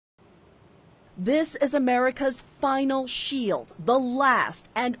This is America's final shield, the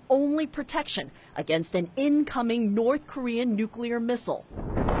last and only protection against an incoming North Korean nuclear missile.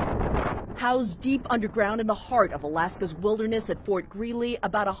 Housed deep underground in the heart of Alaska's wilderness at Fort Greely,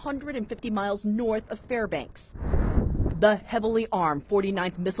 about 150 miles north of Fairbanks. The heavily armed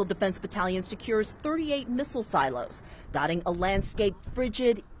 49th Missile Defense Battalion secures 38 missile silos, dotting a landscape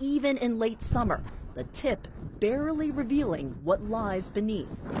frigid even in late summer, the tip barely revealing what lies beneath.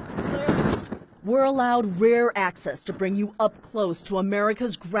 We're allowed rare access to bring you up close to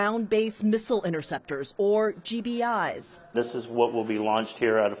America's ground-based missile interceptors, or GBIs. This is what will be launched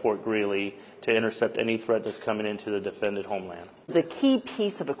here out of Fort Greely to intercept any threat that's coming into the defended homeland. The key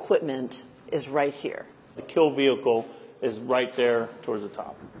piece of equipment is right here. The kill vehicle is right there towards the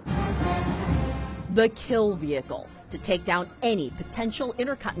top. The kill vehicle, to take down any potential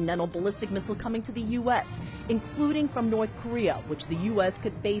intercontinental ballistic missile coming to the U.S., including from North Korea, which the U.S.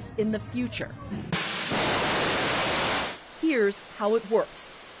 could face in the future. Here's how it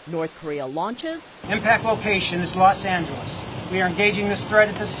works. North Korea launches. Impact location is Los Angeles. We are engaging this threat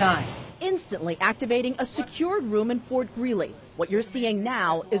at this time. Instantly activating a secured room in Fort Greely. What you're seeing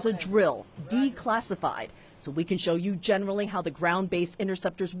now is a drill, declassified, so we can show you generally how the ground-based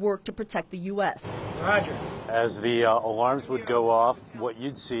interceptors work to protect the U.S. Roger. As the alarms would go off, what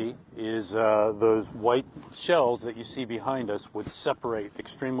you'd see is those white shells that you see behind us would separate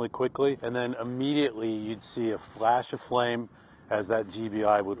extremely quickly, and then immediately you'd see a flash of flame as that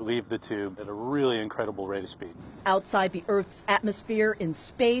GBI would leave the tube at a really incredible rate of speed. Outside the Earth's atmosphere in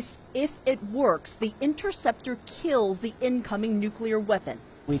space, if it works, the interceptor kills the incoming nuclear weapon.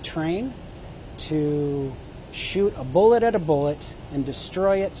 We train to shoot a bullet at a bullet and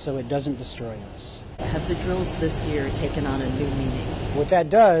destroy it so it doesn't destroy us. Have the drills this year taken on a new meaning? What that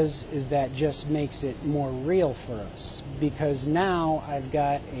does is that just makes it more real for us, because now I've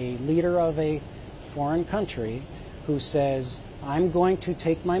got a leader of a foreign country who says, I'm going to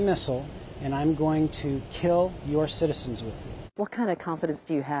take my missile and I'm going to kill your citizens with it. What kind of confidence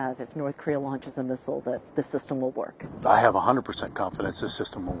do you have if North Korea launches a missile that the system will work? I have 100% confidence the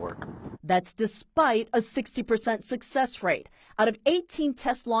system will work. That's despite a 60% success rate. Out of 18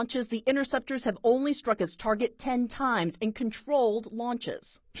 test launches, the interceptors have only struck its target 10 times in controlled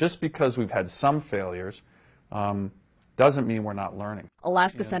launches. Just because we've had some failures doesn't mean we're not learning.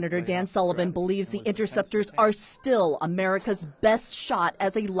 Alaska Senator Dan Sullivan believes the interceptors are still America's best shot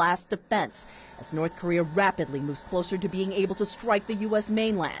as a last defense, as North Korea rapidly moves closer to being able to strike the U.S.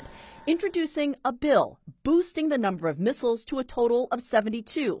 mainland, introducing a bill boosting the number of missiles to a total of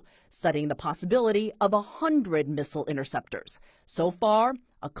 72, studying the possibility of 100 missile interceptors. So far,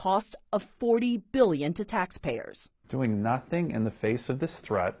 a cost of $40 billion to taxpayers. Doing nothing in the face of this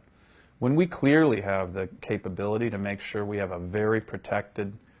threat, when we clearly have the capability to make sure we have a very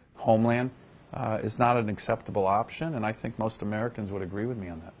protected homeland, is not an acceptable option, and I think most Americans would agree with me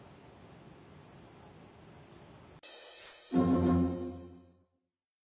on that.